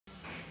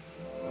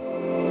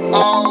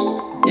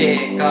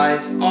dear,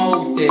 guys.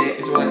 Oh dear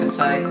is all I can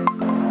say.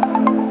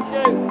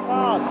 Shoot,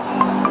 pass,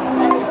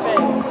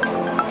 everything.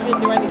 You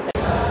didn't do anything.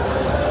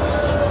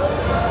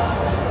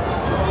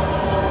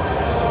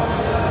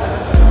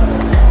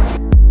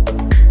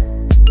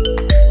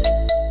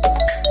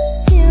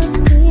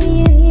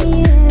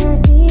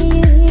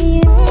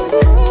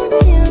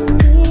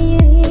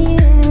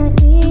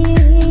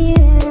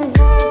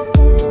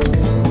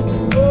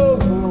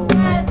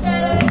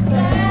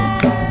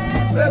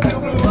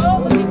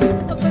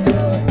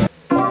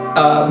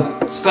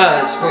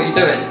 Spurs, what are you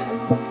doing?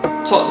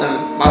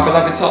 Tottenham, my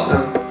beloved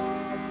Tottenham.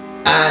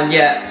 And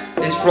yeah,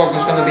 this vlog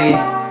was going to be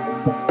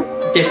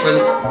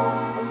different,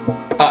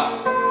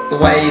 but the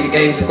way the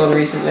games have gone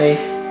recently,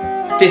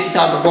 this is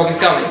how the vlog is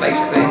going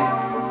basically.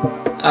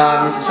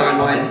 This is so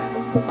annoying.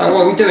 Like,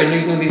 what are we doing,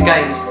 losing all these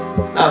games?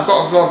 Now, I've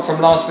got a vlog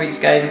from last week's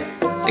game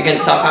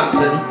against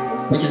Southampton,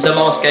 which is the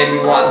last game we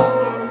won.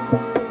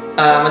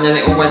 And then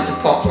it all went to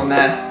pot from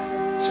there.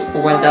 So it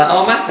all went down.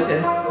 Oh, Mass is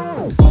here.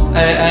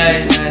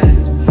 Hey.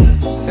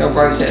 Little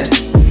bro's here.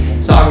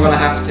 So I'm gonna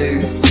have to...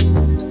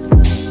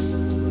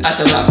 Actually, I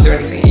don't have to do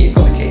anything, you've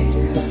got the key.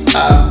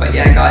 But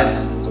yeah,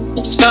 guys.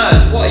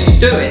 Spurs, what are you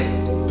doing?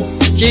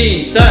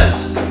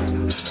 Jesus!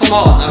 Come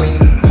on, I mean,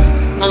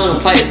 none of the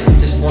players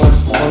just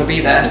want to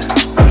be there.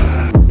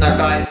 No,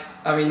 guys,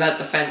 I mean, that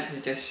defence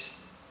is just...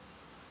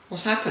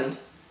 What's happened?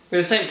 We're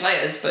the same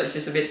players, but it's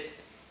just a bit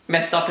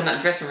messed up in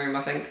that dressing room,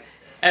 I think.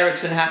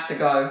 Eriksen has to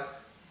go.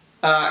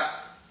 I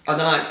don't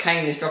know,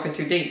 Kane is dropping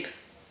too deep.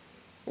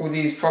 All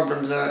these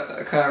problems are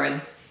occurring.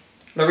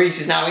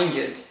 Lloris is now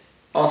injured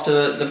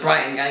after the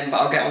Brighton game, but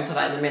I'll get onto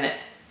that in a minute.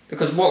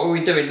 Because what were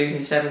we doing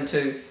losing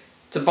 7-2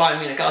 to Bayern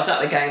Munich? I was at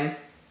the game,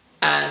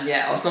 and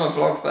yeah, I was going to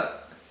vlog,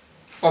 but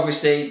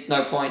obviously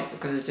no point,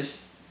 because it's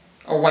just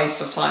a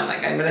waste of time,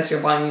 that game, unless you're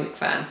a Bayern Munich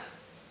fan.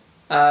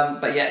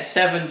 But yeah,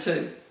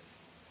 7-2.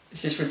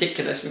 It's just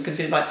ridiculous. We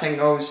conceded like 10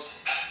 goals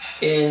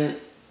in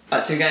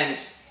like 2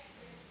 games.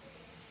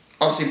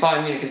 Obviously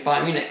Bayern Munich is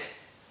Bayern Munich.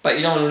 But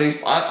you don't want to lose.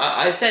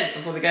 I said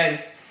before the game,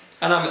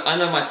 and I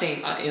know my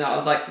team, I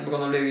was like, we're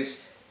going to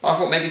lose. But I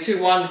thought maybe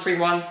 2-1,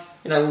 3-1,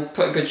 we'll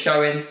put a good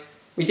show in.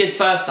 We did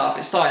first half,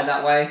 it started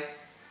that way.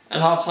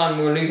 And half time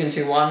we were losing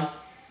 2-1.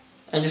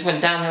 And just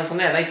went downhill from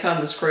there. They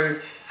turned the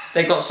screw.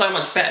 They got so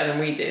much better than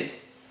we did.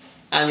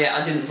 And yeah,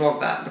 I didn't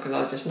vlog that because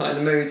I was just not in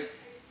the mood.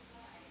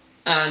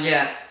 And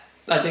yeah,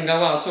 that didn't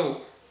go well at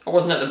all. I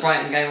wasn't at the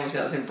Brighton game,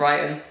 obviously I was in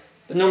Brighton.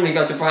 But normally you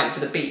go to Brighton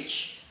for the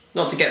beach.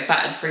 Not to get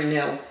battered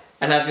 3-0.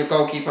 And have your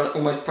goalkeeper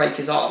almost break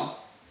his arm.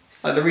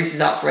 Like, Lloris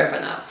is out forever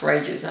now, for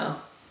ages now.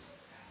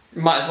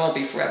 Might as well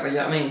be forever, you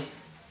know what I mean?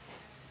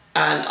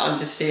 And I'm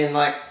just seeing,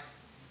 like,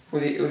 all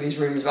these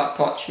rumours about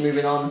Poch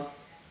moving on.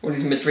 All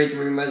these Madrid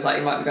rumours, like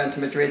he might be going to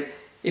Madrid.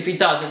 If he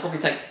does, he'll probably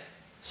take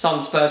some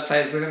Spurs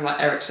players with him,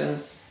 like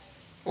Eriksen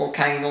or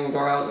Kane or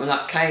Gorel. And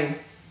like Kane,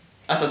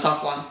 that's a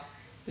tough one.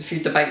 There's a few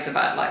debates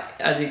about it,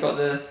 like, has he got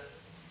the,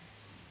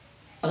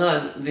 I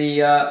don't know,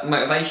 the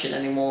motivation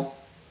anymore?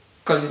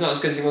 Because he's not as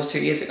good as he was 2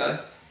 years ago.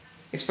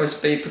 He's supposed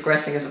to be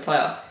progressing as a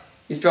player.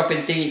 He's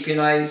dropping deep, he's,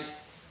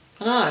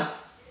 I don't know.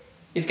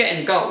 He's getting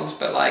the goals,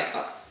 but like,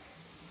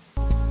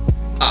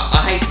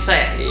 I hate to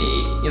say it,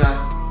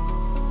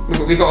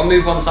 we've got to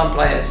move on some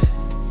players.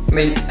 I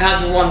mean,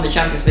 had we won the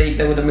Champions League,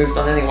 they would have moved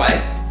on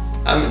anyway.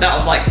 That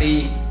was like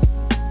the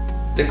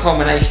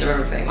culmination of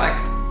everything. Like,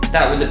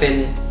 that would have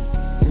been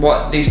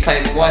what these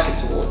players were working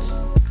towards.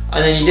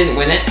 And then you didn't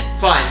win it,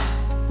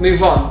 fine.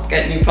 Move on,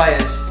 get new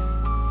players.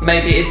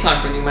 Maybe it is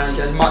time for a new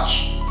manager, as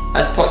much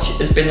as Poch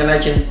has been a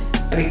legend,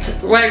 and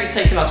where he's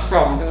taken us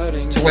from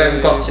to where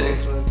we've got to,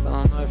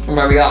 from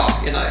where we are,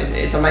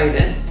 it's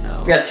amazing.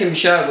 We had Tim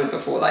Sherwood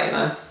before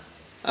that,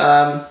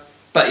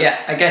 but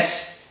yeah, I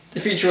guess the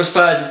future of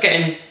Spurs is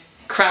getting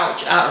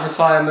Crouch out of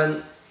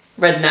retirement,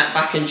 Redknapp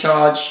back in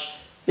charge,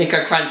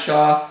 Nico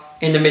Cranchar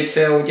in the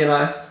midfield,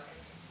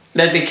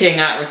 Ledley King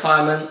out of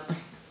retirement.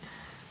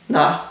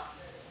 Nah,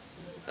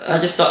 I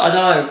don't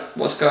know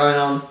what's going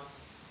on.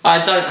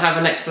 I don't have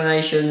an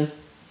explanation.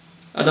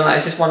 I don't know,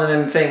 it's just one of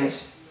them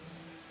things.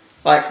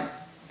 Like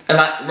a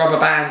rubber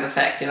band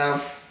effect,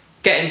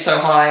 Getting so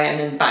high and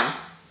then bang,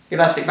 your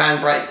elastic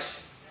band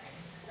breaks.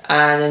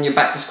 And then you're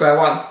back to square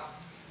one.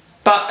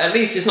 But at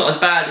least it's not as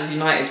bad as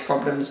United's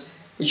problems,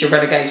 which are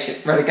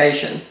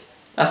relegation.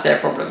 That's their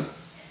problem.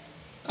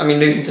 I mean,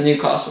 losing to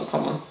Newcastle,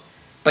 come on.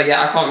 But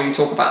yeah, I can't really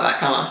talk about that,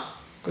 can I?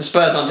 Because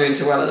Spurs aren't doing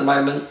too well at the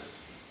moment.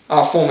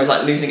 Our form is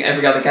like losing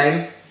every other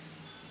game.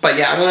 But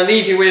yeah, I'm going to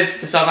leave you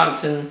with the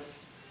Southampton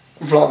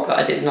vlog that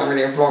I did. Not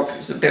really a vlog,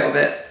 it's a bit of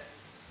it.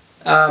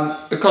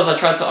 Because I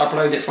tried to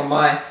upload it from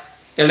my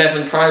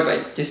 11 Pro, but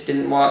it just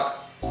didn't work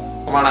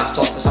on my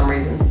laptop for some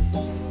reason.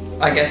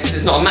 I guess because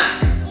it's not a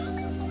Mac.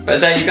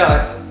 But there you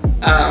go.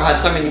 I had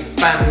so many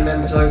family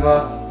members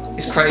over.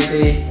 It's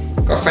crazy.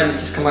 Got a friend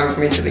that's just come over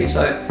from Italy,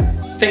 so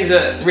things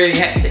are really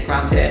hectic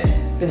around here.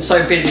 Been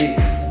so busy,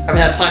 I haven't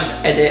had time to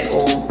edit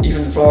or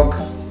even vlog.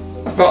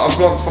 I've got a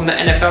vlog from the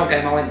NFL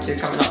game I went to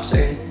coming up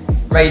soon.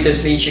 Raiders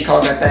v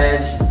Chicago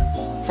Bears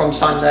from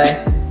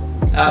Sunday.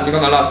 You're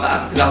going to love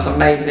that because that was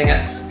amazing.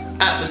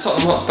 at the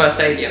Tottenham Hotspur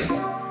Stadium,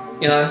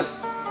 you know,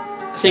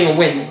 seeing a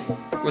win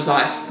was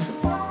nice.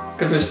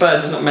 Because with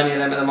Spurs there's not many of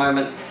them at the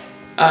moment.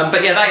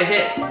 But yeah, that is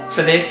it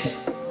for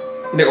this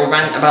little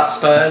rant about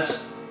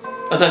Spurs.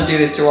 I don't do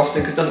this too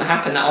often because it doesn't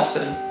happen that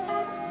often.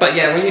 But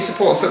yeah, when you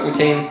support a football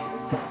team,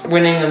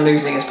 winning and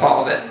losing is part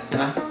of it, you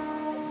know.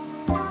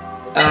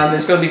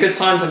 There's going to be good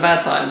times and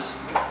bad times.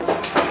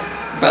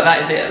 But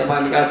that is it at the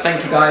moment, guys.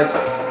 Thank you, guys.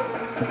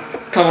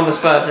 Come on the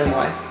Spurs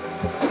anyway.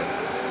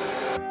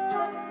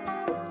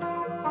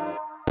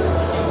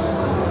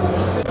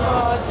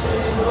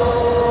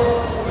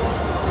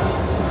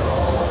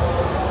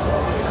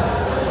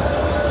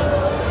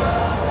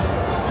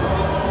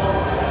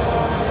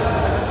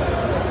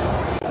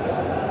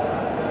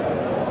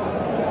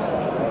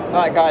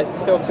 Alright guys, it's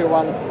still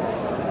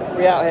 2-1.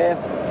 We out here.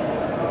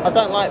 I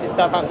don't like this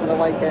Southampton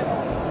away kit.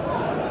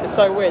 It's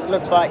so weird, it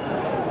looks like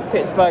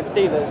Pittsburgh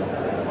Steelers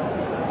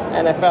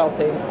NFL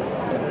team.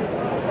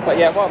 But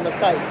yeah, what a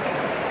mistake.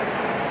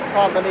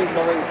 Can't believe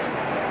Lloris.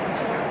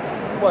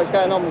 What is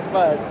going on with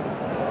Spurs?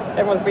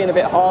 Everyone's being a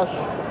bit harsh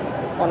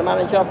on the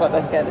manager, but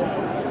let's get this.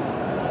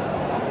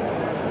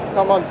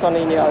 Come on,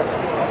 Soninho.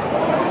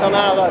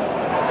 Sonaldo.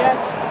 Yes!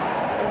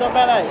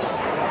 Ndombele.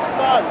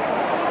 Son!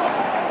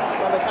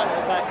 On the counter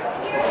attack.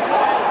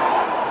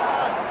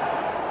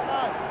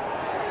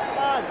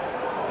 Come on.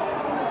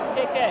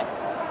 Kick it.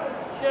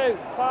 Shoot.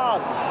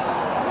 Pass.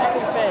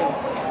 Everything.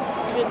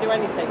 You didn't do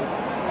anything.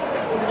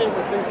 All you did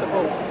was lose the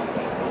ball.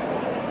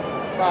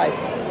 Guys,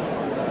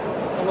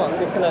 I'm not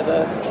looking at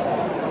the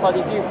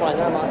bloody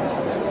viewfinder, am I?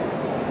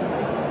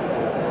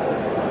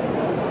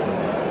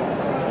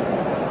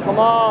 Come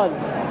on.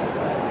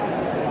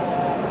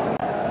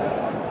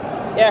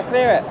 Yeah,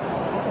 clear it.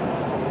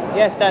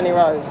 Yes, Danny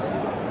Rose.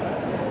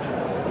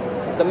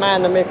 The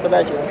man, the myth, the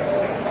legend.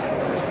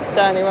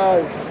 Danny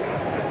Rose.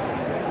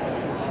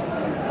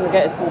 Gonna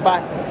get his ball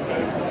back.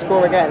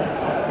 Score again.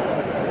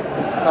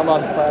 Come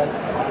on, Spurs.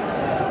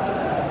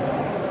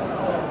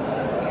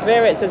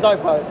 Clear it,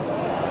 Sissoko.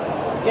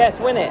 Yes,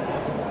 win it.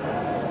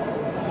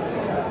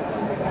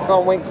 Go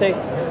on, Winksy.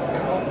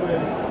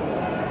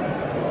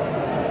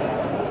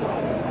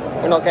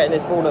 We're not getting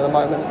this ball at the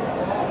moment.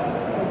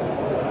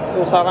 It's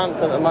all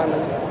Southampton at the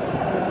moment.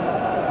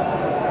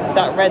 It's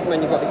that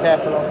Redmond you've got to be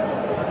careful of.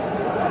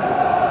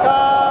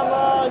 Come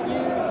on,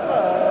 you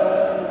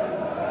Spurs.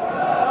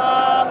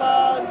 Come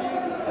on,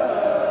 you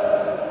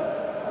Spurs.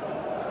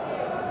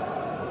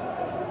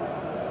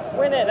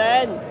 Win it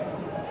then.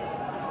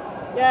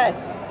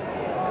 Yes.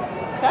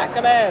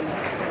 Tackle him.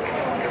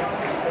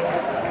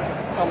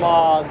 Come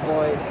on,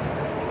 boys.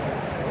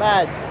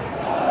 Lads.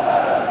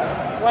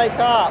 Wake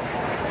up.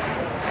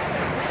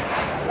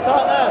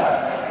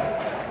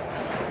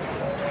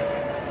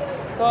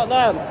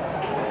 Tottenham.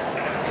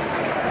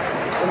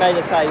 We made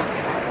a save.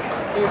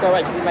 Hugo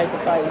actually made the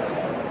save.